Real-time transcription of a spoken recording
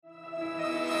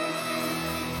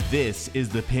This is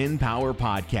the Pin Power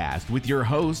Podcast with your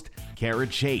host, Kara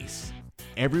Chase.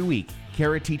 Every week,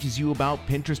 Kara teaches you about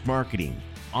Pinterest marketing,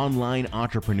 online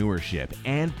entrepreneurship,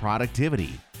 and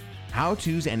productivity.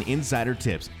 How-tos and insider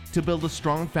tips to build a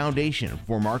strong foundation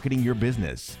for marketing your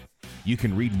business. You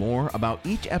can read more about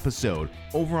each episode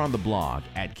over on the blog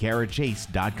at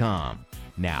karachase.com.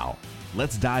 Now,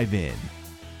 let's dive in.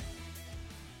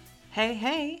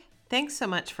 Hey, thanks so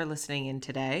much for listening in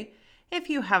today. If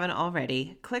you haven't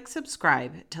already, click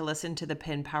subscribe to listen to the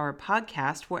Pin Power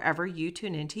Podcast wherever you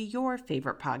tune into your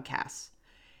favorite podcasts.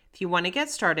 If you want to get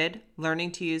started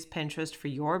learning to use Pinterest for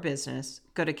your business,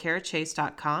 go to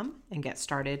karachase.com and get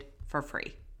started for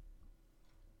free.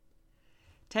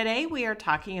 Today we are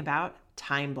talking about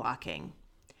time blocking.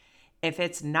 If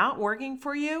it's not working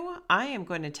for you, I am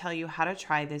going to tell you how to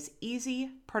try this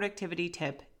easy productivity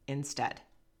tip instead.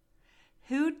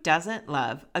 Who doesn't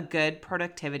love a good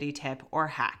productivity tip or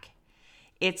hack?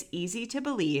 It's easy to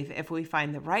believe if we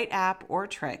find the right app or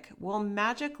trick, we'll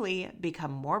magically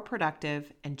become more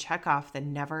productive and check off the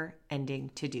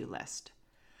never-ending to-do list.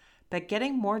 But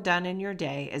getting more done in your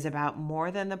day is about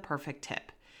more than the perfect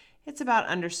tip. It's about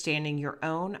understanding your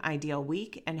own ideal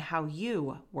week and how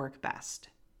you work best.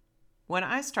 When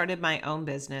I started my own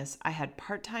business, I had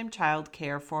part-time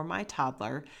childcare for my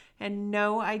toddler and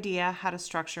no idea how to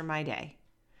structure my day.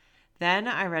 Then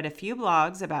I read a few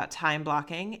blogs about time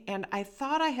blocking, and I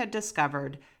thought I had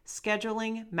discovered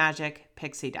scheduling magic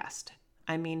pixie dust.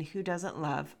 I mean, who doesn't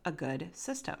love a good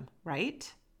system,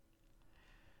 right?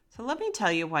 So let me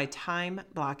tell you why time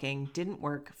blocking didn't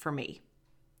work for me.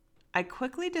 I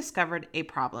quickly discovered a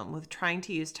problem with trying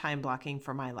to use time blocking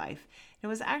for my life. It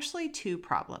was actually two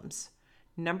problems.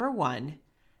 Number one,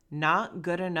 not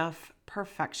good enough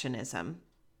perfectionism.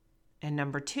 And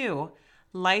number two,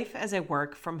 life as a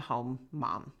work-from-home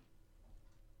mom.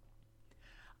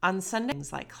 On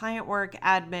Sundays, like client work,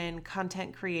 admin,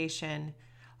 content creation,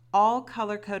 all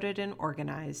color-coded and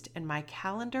organized, and my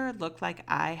calendar looked like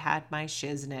I had my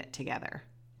shiznit together.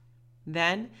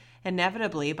 Then,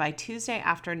 inevitably, by Tuesday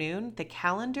afternoon, the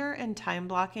calendar and time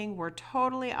blocking were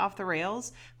totally off the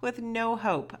rails with no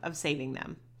hope of saving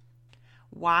them.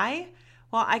 Why?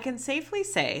 Well, I can safely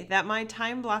say that my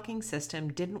time blocking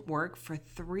system didn't work for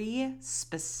three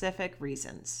specific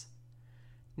reasons.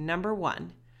 Number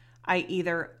one, I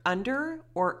either under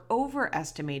or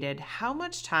overestimated how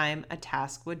much time a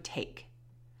task would take.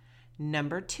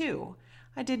 Number two,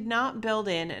 I did not build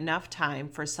in enough time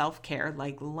for self-care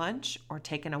like lunch or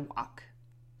taking a walk.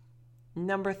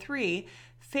 Number three,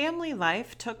 family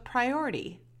life took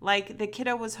priority, like the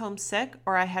kiddo was homesick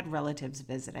or I had relatives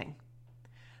visiting.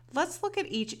 Let's look at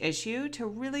each issue to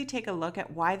really take a look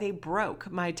at why they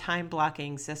broke my time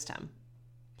blocking system.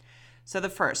 So the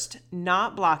first,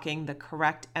 not blocking the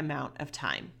correct amount of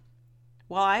time.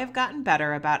 While I have gotten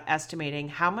better about estimating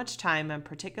how much time a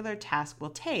particular task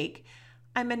will take,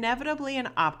 I'm inevitably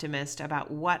an optimist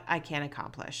about what I can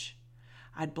accomplish.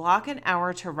 I'd block an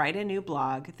hour to write a new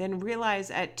blog, then realize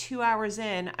at 2 hours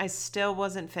in, I still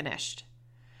wasn't finished.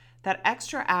 That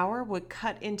extra hour would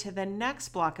cut into the next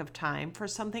block of time for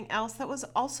something else that was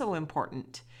also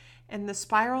important, and the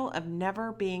spiral of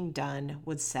never being done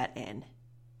would set in.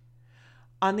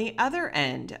 On the other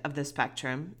end of the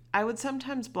spectrum, I would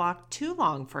sometimes block too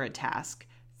long for a task,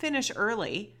 finish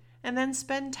early, and then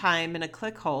spend time in a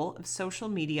click hole of social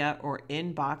media or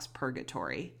inbox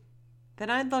purgatory. Then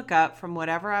I'd look up from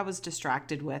whatever I was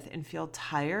distracted with and feel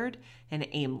tired and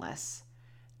aimless.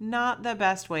 Not the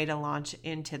best way to launch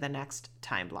into the next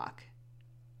time block.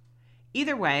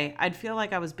 Either way, I'd feel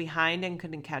like I was behind and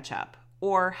couldn't catch up,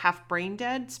 or half brain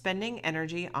dead, spending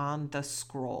energy on the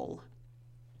scroll.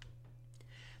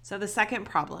 So the second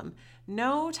problem,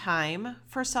 no time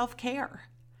for self-care.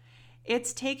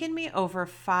 It's taken me over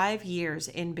 5 years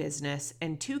in business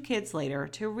and 2 kids later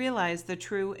to realize the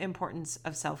true importance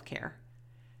of self-care.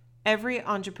 Every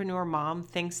entrepreneur mom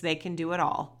thinks they can do it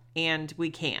all, and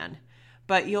we can.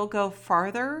 But you'll go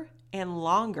farther and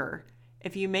longer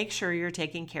if you make sure you're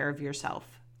taking care of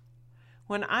yourself.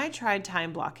 When I tried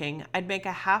time blocking, I'd make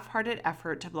a half-hearted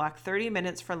effort to block 30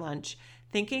 minutes for lunch,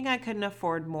 thinking I couldn't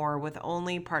afford more with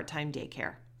only part-time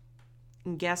daycare.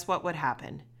 And guess what would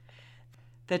happen?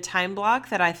 The time block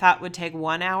that I thought would take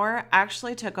 1 hour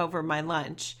actually took over my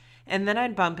lunch, and then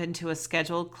I'd bump into a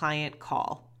scheduled client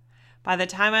call. By the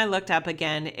time I looked up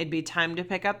again, it'd be time to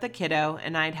pick up the kiddo,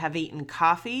 and I'd have eaten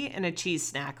coffee and a cheese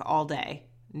snack all day.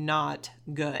 Not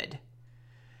good.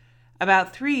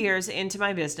 About 3 years into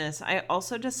my business, I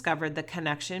also discovered the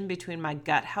connection between my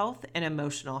gut health and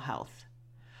emotional health.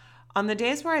 On the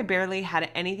days where I barely had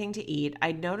anything to eat,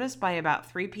 I'd noticed by about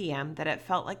 3 p.m. that it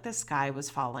felt like the sky was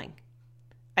falling.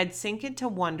 I'd sink into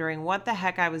wondering what the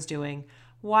heck I was doing,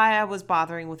 why I was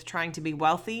bothering with trying to be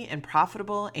wealthy and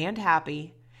profitable and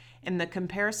happy, and the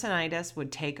comparisonitis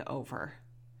would take over.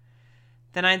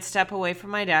 Then I'd step away from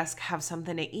my desk, have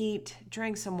something to eat,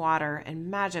 drink some water,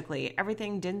 and magically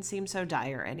everything didn't seem so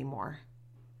dire anymore.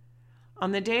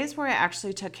 On the days where I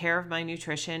actually took care of my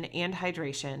nutrition and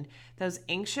hydration, those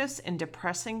anxious and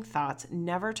depressing thoughts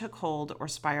never took hold or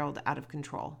spiraled out of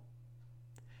control.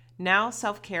 Now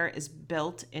self-care is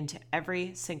built into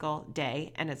every single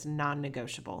day and it's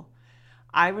non-negotiable.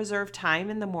 I reserve time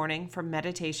in the morning for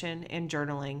meditation and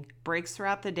journaling, breaks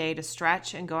throughout the day to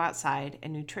stretch and go outside,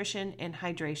 and nutrition and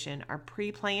hydration are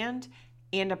pre-planned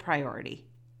and a priority.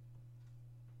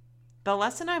 The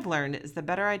lesson I've learned is the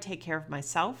better I take care of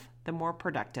myself, the more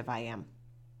productive I am.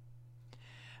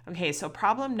 Okay, so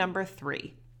problem number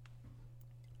 3,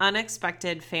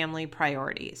 unexpected family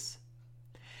priorities.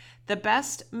 The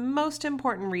best, most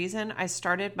important reason I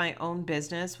started my own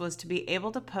business was to be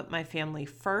able to put my family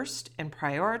first and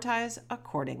prioritize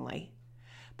accordingly.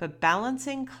 But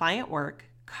balancing client work,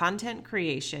 content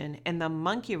creation, and the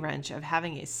monkey wrench of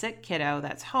having a sick kiddo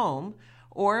that's home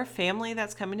or family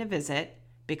that's coming to visit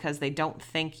because they don't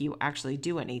think you actually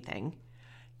do anything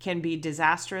can be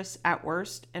disastrous at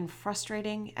worst and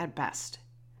frustrating at best.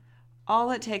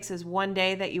 All it takes is one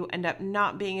day that you end up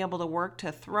not being able to work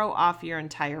to throw off your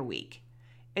entire week.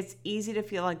 It's easy to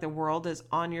feel like the world is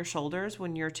on your shoulders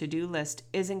when your to-do list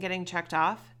isn't getting checked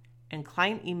off and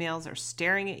client emails are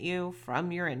staring at you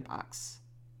from your inbox.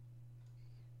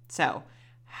 So,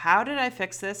 how did I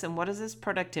fix this and what is this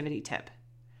productivity tip?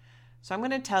 So I'm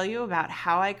going to tell you about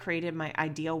how I created my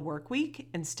ideal work week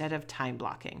instead of time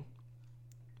blocking.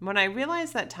 When I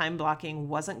realized that time blocking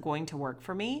wasn't going to work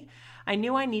for me, I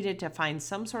knew I needed to find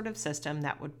some sort of system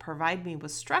that would provide me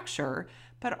with structure,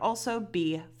 but also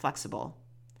be flexible.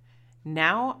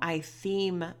 Now I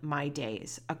theme my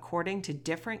days according to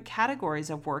different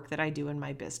categories of work that I do in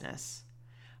my business.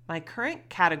 My current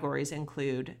categories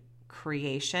include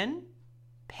creation,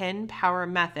 Pin Power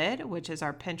Method, which is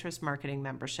our Pinterest marketing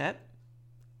membership,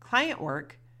 client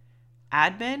work,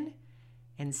 admin,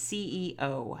 and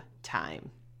CEO time.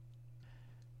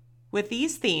 With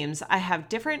these themes, I have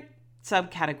different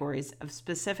subcategories of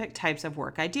specific types of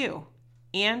work I do,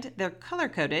 and they're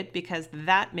color-coded because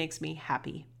that makes me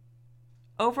happy.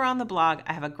 Over on the blog,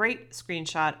 I have a great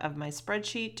screenshot of my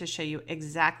spreadsheet to show you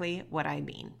exactly what I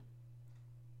mean.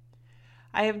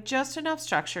 I have just enough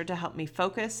structure to help me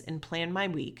focus and plan my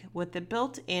week with the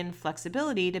built-in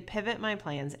flexibility to pivot my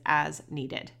plans as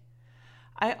needed.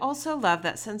 I also love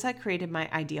that since I created my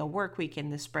ideal work week in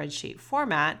the spreadsheet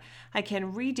format, I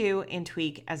can redo and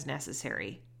tweak as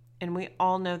necessary. And we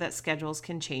all know that schedules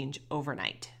can change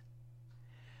overnight.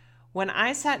 When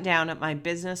I sat down at my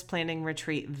business planning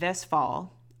retreat this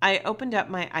fall, I opened up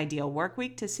my ideal work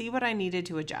week to see what I needed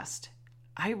to adjust.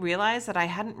 I realized that I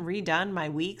hadn't redone my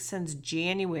week since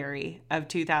January of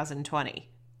 2020.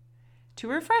 To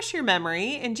refresh your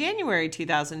memory, in January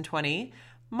 2020,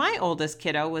 my oldest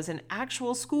kiddo was in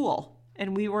actual school,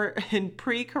 and we were in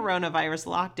pre-coronavirus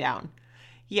lockdown.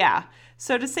 Yeah,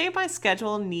 so to say my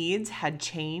schedule needs had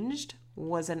changed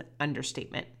was an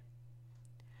understatement.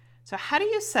 So how do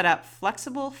you set up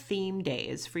flexible theme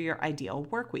days for your ideal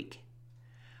work week?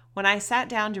 When I sat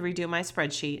down to redo my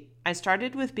spreadsheet, I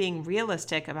started with being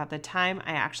realistic about the time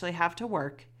I actually have to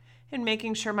work and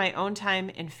making sure my own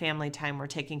time and family time were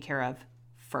taken care of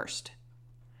first.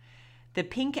 The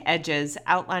pink edges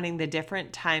outlining the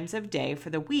different times of day for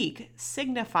the week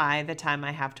signify the time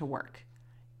I have to work.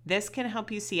 This can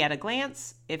help you see at a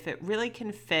glance if it really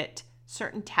can fit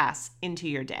certain tasks into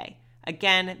your day.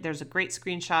 Again, there's a great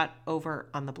screenshot over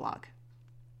on the blog.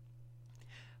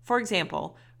 For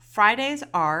example, Fridays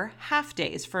are half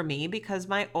days for me because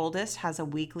my oldest has a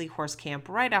weekly horse camp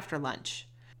right after lunch.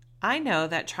 I know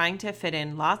that trying to fit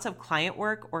in lots of client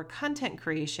work or content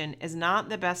creation is not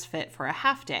the best fit for a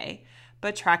half day,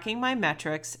 but tracking my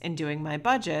metrics and doing my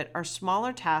budget are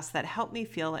smaller tasks that help me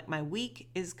feel like my week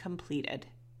is completed.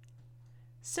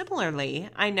 Similarly,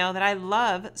 I know that I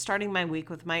love starting my week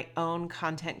with my own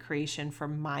content creation for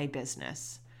my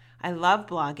business. I love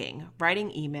blogging,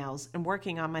 writing emails, and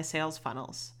working on my sales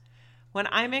funnels. When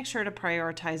I make sure to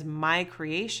prioritize my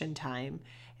creation time,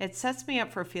 it sets me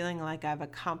up for feeling like I've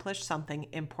accomplished something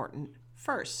important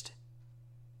first.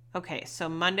 Okay, so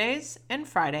Mondays and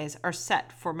Fridays are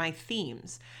set for my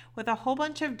themes with a whole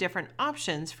bunch of different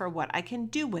options for what I can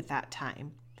do with that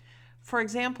time. For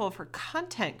example, for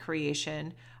content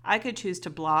creation, I could choose to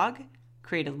blog,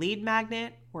 create a lead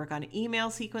magnet, work on email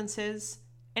sequences,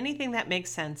 anything that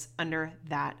makes sense under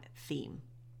that theme.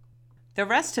 The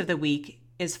rest of the week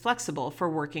is flexible for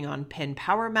working on Pin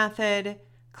Power Method,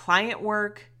 client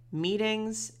work,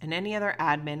 meetings, and any other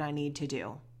admin I need to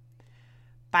do.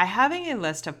 By having a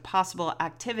list of possible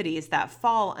activities that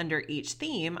fall under each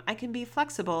theme, I can be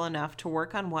flexible enough to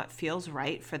work on what feels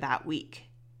right for that week.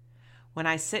 When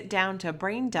I sit down to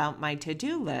brain dump my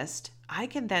to-do list, I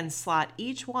can then slot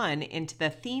each one into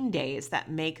the theme days that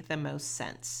make the most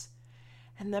sense.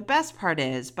 And the best part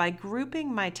is, by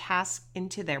grouping my tasks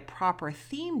into their proper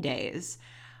theme days,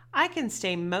 I can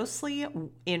stay mostly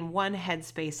in one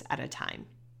headspace at a time.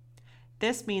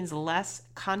 This means less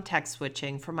context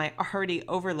switching for my already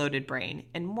overloaded brain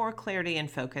and more clarity and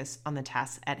focus on the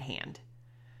tasks at hand.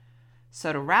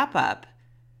 So to wrap up,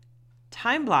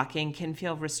 time blocking can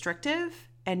feel restrictive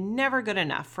and never good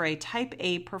enough for a type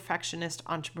A perfectionist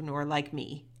entrepreneur like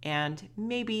me, and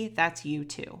maybe that's you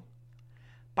too.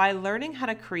 By learning how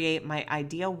to create my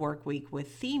ideal work week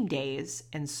with theme days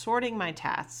and sorting my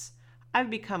tasks, I've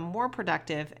become more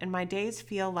productive and my days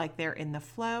feel like they're in the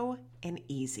flow and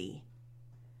easy.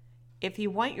 If you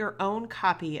want your own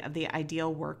copy of the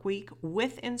Ideal Work Week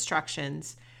with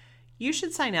instructions, you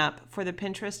should sign up for the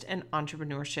Pinterest and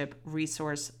Entrepreneurship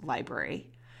Resource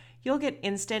Library. You'll get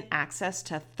instant access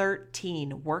to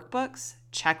 13 workbooks,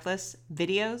 checklists,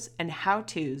 videos, and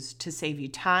how-tos to save you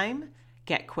time,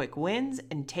 get quick wins,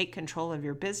 and take control of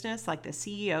your business like the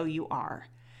CEO you are.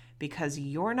 Because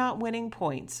you're not winning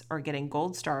points or getting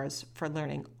gold stars for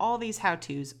learning all these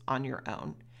how-tos on your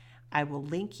own. I will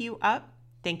link you up.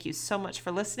 Thank you so much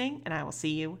for listening, and I will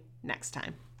see you next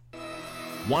time.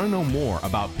 Want to know more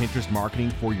about Pinterest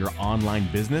marketing for your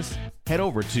online business? Head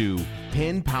over to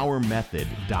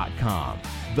pinpowermethod.com,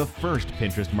 the first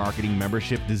Pinterest marketing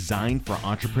membership designed for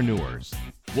entrepreneurs.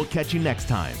 We'll catch you next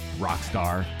time,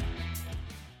 Rockstar.